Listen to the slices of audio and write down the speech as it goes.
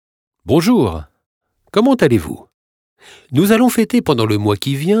Bonjour, comment allez-vous? Nous allons fêter pendant le mois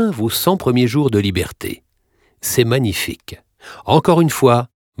qui vient vos 100 premiers jours de liberté. C'est magnifique. Encore une fois,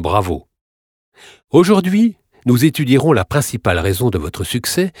 bravo. Aujourd'hui, nous étudierons la principale raison de votre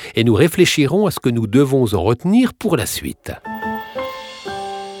succès et nous réfléchirons à ce que nous devons en retenir pour la suite.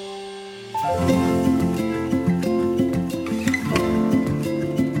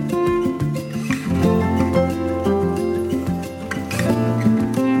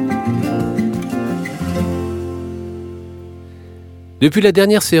 Depuis la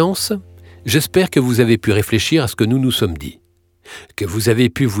dernière séance, j'espère que vous avez pu réfléchir à ce que nous nous sommes dit, que vous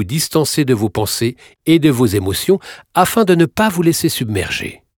avez pu vous distancer de vos pensées et de vos émotions afin de ne pas vous laisser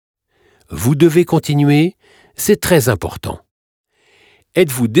submerger. Vous devez continuer, c'est très important.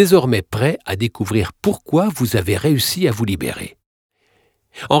 Êtes-vous désormais prêt à découvrir pourquoi vous avez réussi à vous libérer?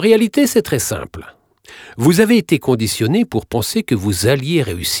 En réalité, c'est très simple. Vous avez été conditionné pour penser que vous alliez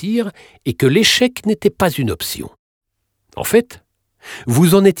réussir et que l'échec n'était pas une option. En fait,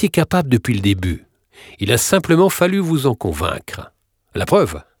 vous en étiez capable depuis le début. Il a simplement fallu vous en convaincre. La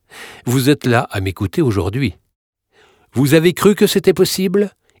preuve, vous êtes là à m'écouter aujourd'hui. Vous avez cru que c'était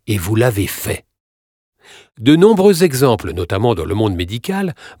possible et vous l'avez fait. De nombreux exemples, notamment dans le monde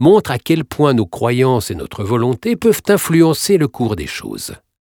médical, montrent à quel point nos croyances et notre volonté peuvent influencer le cours des choses.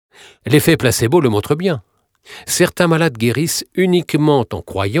 L'effet placebo le montre bien. Certains malades guérissent uniquement en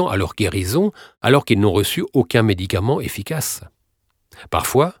croyant à leur guérison alors qu'ils n'ont reçu aucun médicament efficace.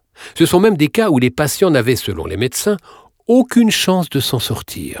 Parfois, ce sont même des cas où les patients n'avaient, selon les médecins, aucune chance de s'en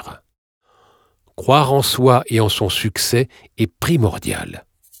sortir. Croire en soi et en son succès est primordial.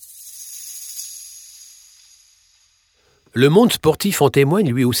 Le monde sportif en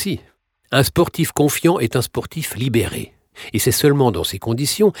témoigne lui aussi. Un sportif confiant est un sportif libéré, et c'est seulement dans ces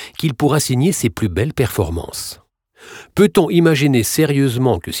conditions qu'il pourra signer ses plus belles performances. Peut-on imaginer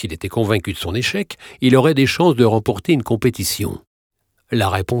sérieusement que s'il était convaincu de son échec, il aurait des chances de remporter une compétition? La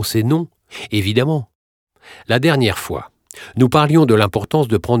réponse est non, évidemment. La dernière fois, nous parlions de l'importance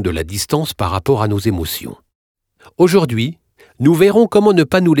de prendre de la distance par rapport à nos émotions. Aujourd'hui, nous verrons comment ne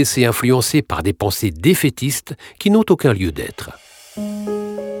pas nous laisser influencer par des pensées défaitistes qui n'ont aucun lieu d'être.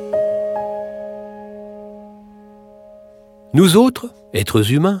 Nous autres,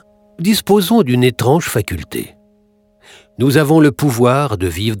 êtres humains, disposons d'une étrange faculté. Nous avons le pouvoir de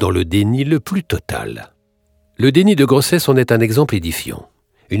vivre dans le déni le plus total. Le déni de grossesse en est un exemple édifiant.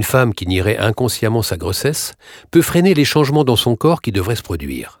 Une femme qui nierait inconsciemment sa grossesse peut freiner les changements dans son corps qui devraient se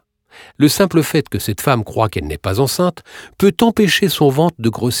produire. Le simple fait que cette femme croit qu'elle n'est pas enceinte peut empêcher son ventre de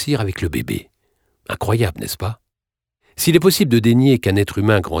grossir avec le bébé. Incroyable, n'est-ce pas? S'il est possible de dénier qu'un être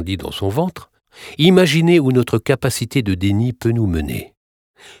humain grandit dans son ventre, imaginez où notre capacité de déni peut nous mener.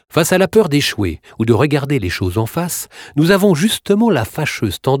 Face à la peur d'échouer ou de regarder les choses en face, nous avons justement la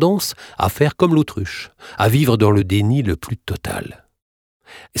fâcheuse tendance à faire comme l'autruche, à vivre dans le déni le plus total.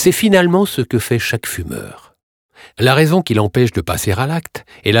 C'est finalement ce que fait chaque fumeur. La raison qui l'empêche de passer à l'acte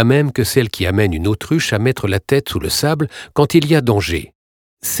est la même que celle qui amène une autruche à mettre la tête sous le sable quand il y a danger.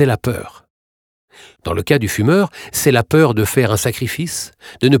 C'est la peur. Dans le cas du fumeur, c'est la peur de faire un sacrifice,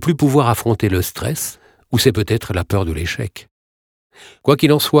 de ne plus pouvoir affronter le stress, ou c'est peut-être la peur de l'échec. Quoi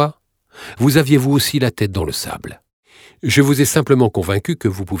qu'il en soit, vous aviez vous aussi la tête dans le sable. Je vous ai simplement convaincu que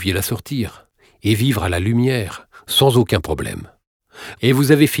vous pouviez la sortir et vivre à la lumière, sans aucun problème. Et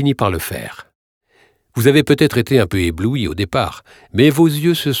vous avez fini par le faire. Vous avez peut-être été un peu ébloui au départ, mais vos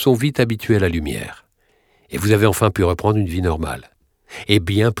yeux se sont vite habitués à la lumière. Et vous avez enfin pu reprendre une vie normale, et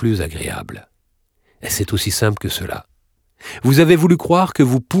bien plus agréable. Et c'est aussi simple que cela. Vous avez voulu croire que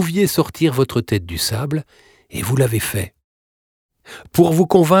vous pouviez sortir votre tête du sable, et vous l'avez fait. Pour vous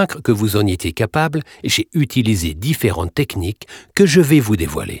convaincre que vous en étiez capable, j'ai utilisé différentes techniques que je vais vous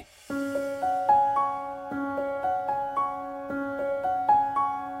dévoiler.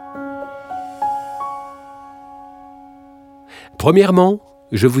 Premièrement,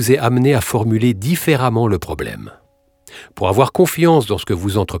 je vous ai amené à formuler différemment le problème. Pour avoir confiance dans ce que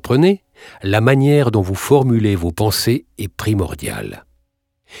vous entreprenez, la manière dont vous formulez vos pensées est primordiale.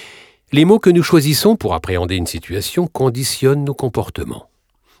 Les mots que nous choisissons pour appréhender une situation conditionnent nos comportements.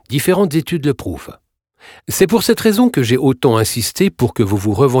 Différentes études le prouvent. C'est pour cette raison que j'ai autant insisté pour que vous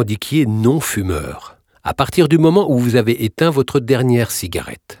vous revendiquiez non-fumeur, à partir du moment où vous avez éteint votre dernière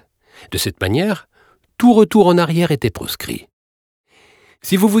cigarette. De cette manière, tout retour en arrière était proscrit.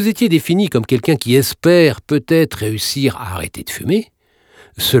 Si vous vous étiez défini comme quelqu'un qui espère peut-être réussir à arrêter de fumer,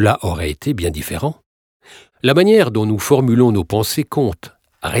 cela aurait été bien différent. La manière dont nous formulons nos pensées compte,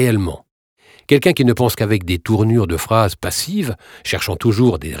 réellement. Quelqu'un qui ne pense qu'avec des tournures de phrases passives, cherchant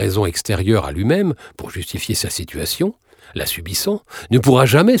toujours des raisons extérieures à lui-même pour justifier sa situation, la subissant, ne pourra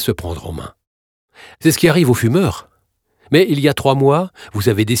jamais se prendre en main. C'est ce qui arrive aux fumeurs. Mais il y a 3 mois, vous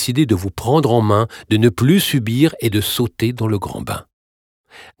avez décidé de vous prendre en main, de ne plus subir et de sauter dans le grand bain.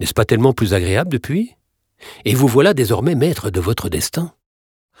 N'est-ce pas tellement plus agréable depuis ? Et vous voilà désormais maître de votre destin.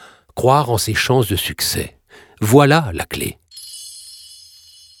 Croire en ses chances de succès, voilà la clé.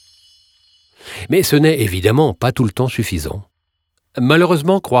 Mais ce n'est évidemment pas tout le temps suffisant.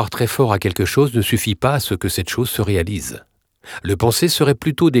 Malheureusement, croire très fort à quelque chose ne suffit pas à ce que cette chose se réalise. Le penser serait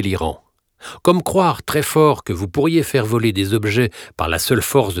plutôt délirant. Comme croire très fort que vous pourriez faire voler des objets par la seule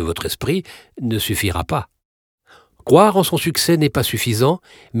force de votre esprit ne suffira pas. Croire en son succès n'est pas suffisant,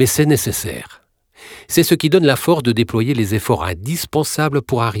 mais c'est nécessaire. C'est ce qui donne la force de déployer les efforts indispensables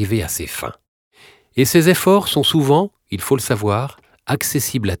pour arriver à ses fins. Et ces efforts sont souvent, il faut le savoir,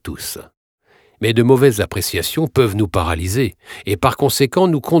 accessibles à tous. Mais de mauvaises appréciations peuvent nous paralyser et par conséquent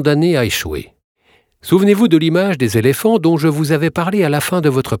nous condamner à échouer. Souvenez-vous de l'image des éléphants dont je vous avais parlé à la fin de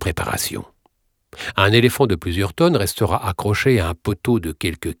votre préparation. Un éléphant de plusieurs tonnes restera accroché à un poteau de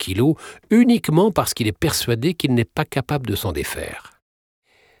quelques kilos uniquement parce qu'il est persuadé qu'il n'est pas capable de s'en défaire.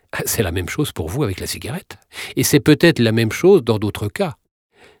 C'est la même chose pour vous avec la cigarette, et c'est peut-être la même chose dans d'autres cas.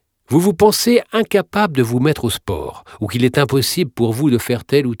 Vous vous pensez incapable de vous mettre au sport, ou qu'il est impossible pour vous de faire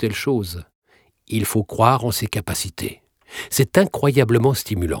telle ou telle chose. Il faut croire en ses capacités. C'est incroyablement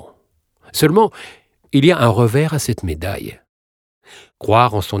stimulant. Seulement, il y a un revers à cette médaille.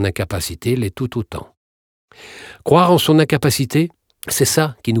 Croire en son incapacité l'est tout autant. Croire en son incapacité, c'est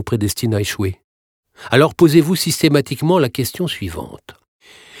ça qui nous prédestine à échouer. Alors posez-vous systématiquement la question suivante.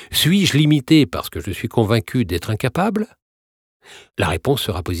 Suis-je limité parce que je suis convaincu d'être incapable ? La réponse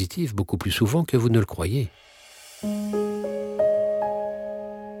sera positive beaucoup plus souvent que vous ne le croyez.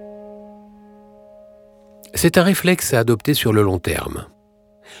 C'est un réflexe à adopter sur le long terme.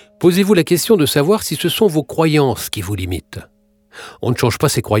 Posez-vous la question de savoir si ce sont vos croyances qui vous limitent. On ne change pas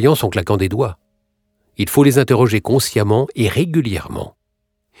ses croyances en claquant des doigts. Il faut les interroger consciemment et régulièrement.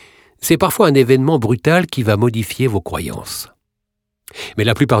 C'est parfois un événement brutal qui va modifier vos croyances. Mais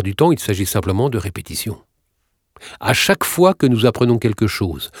la plupart du temps, il s'agit simplement de répétition. À chaque fois que nous apprenons quelque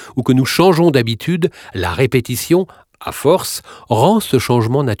chose ou que nous changeons d'habitude, la répétition, à force, rend ce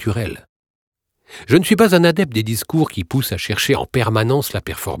changement naturel. Je ne suis pas un adepte des discours qui poussent à chercher en permanence la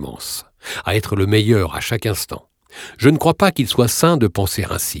performance, à être le meilleur à chaque instant. Je ne crois pas qu'il soit sain de penser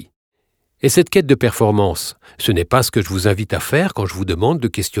ainsi. Et cette quête de performance, ce n'est pas ce que je vous invite à faire quand je vous demande de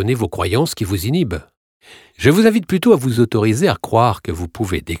questionner vos croyances qui vous inhibent. Je vous invite plutôt à vous autoriser à croire que vous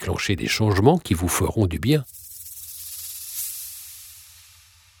pouvez déclencher des changements qui vous feront du bien.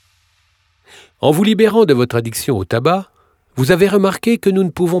 En vous libérant de votre addiction au tabac, vous avez remarqué que nous ne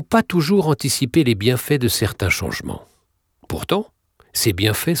pouvons pas toujours anticiper les bienfaits de certains changements. Pourtant, ces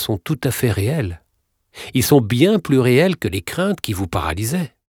bienfaits sont tout à fait réels. Ils sont bien plus réels que les craintes qui vous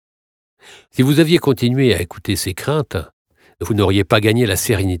paralysaient. Si vous aviez continué à écouter ces craintes, vous n'auriez pas gagné la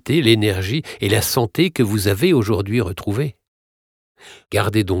sérénité, l'énergie et la santé que vous avez aujourd'hui retrouvées.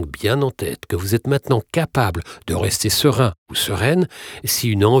 Gardez donc bien en tête que vous êtes maintenant capable de rester serein ou sereine si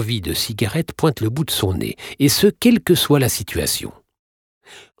une envie de cigarette pointe le bout de son nez, et ce, quelle que soit la situation.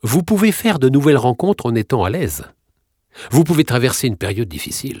 Vous pouvez faire de nouvelles rencontres en étant à l'aise. Vous pouvez traverser une période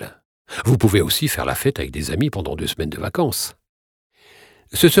difficile. Vous pouvez aussi faire la fête avec des amis pendant 2 semaines de vacances.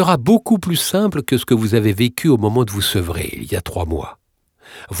 Ce sera beaucoup plus simple que ce que vous avez vécu au moment de vous sevrer, il y a 3 mois.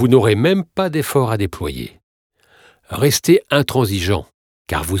 Vous n'aurez même pas d'effort à déployer. Restez intransigeant,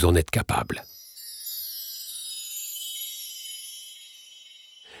 car vous en êtes capable.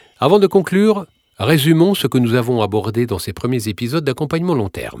 Avant de conclure, résumons ce que nous avons abordé dans ces premiers épisodes d'accompagnement long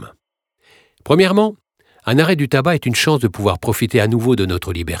terme. Premièrement, un arrêt du tabac est une chance de pouvoir profiter à nouveau de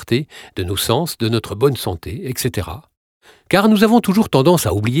notre liberté, de nos sens, de notre bonne santé, etc. Car nous avons toujours tendance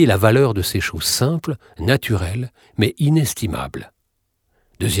à oublier la valeur de ces choses simples, naturelles, mais inestimables.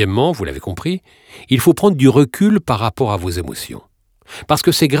 Deuxièmement, vous l'avez compris, il faut prendre du recul par rapport à vos émotions. Parce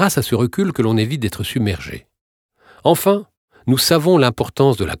que c'est grâce à ce recul que l'on évite d'être submergé. Enfin, nous savons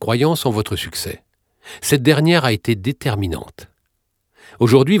l'importance de la croyance en votre succès. Cette dernière a été déterminante.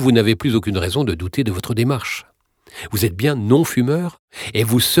 Aujourd'hui, vous n'avez plus aucune raison de douter de votre démarche. Vous êtes bien non-fumeur et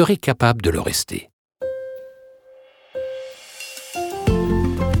vous serez capable de le rester.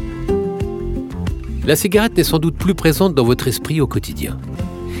 La cigarette n'est sans doute plus présente dans votre esprit au quotidien.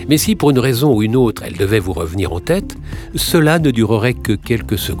 Mais si pour une raison ou une autre elle devait vous revenir en tête, cela ne durerait que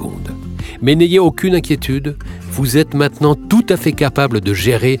quelques secondes. Mais n'ayez aucune inquiétude, vous êtes maintenant tout à fait capable de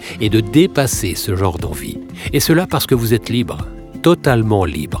gérer et de dépasser ce genre d'envie. Et cela parce que vous êtes libre, totalement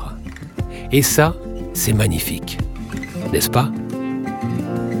libre. Et ça, c'est magnifique, n'est-ce pas ?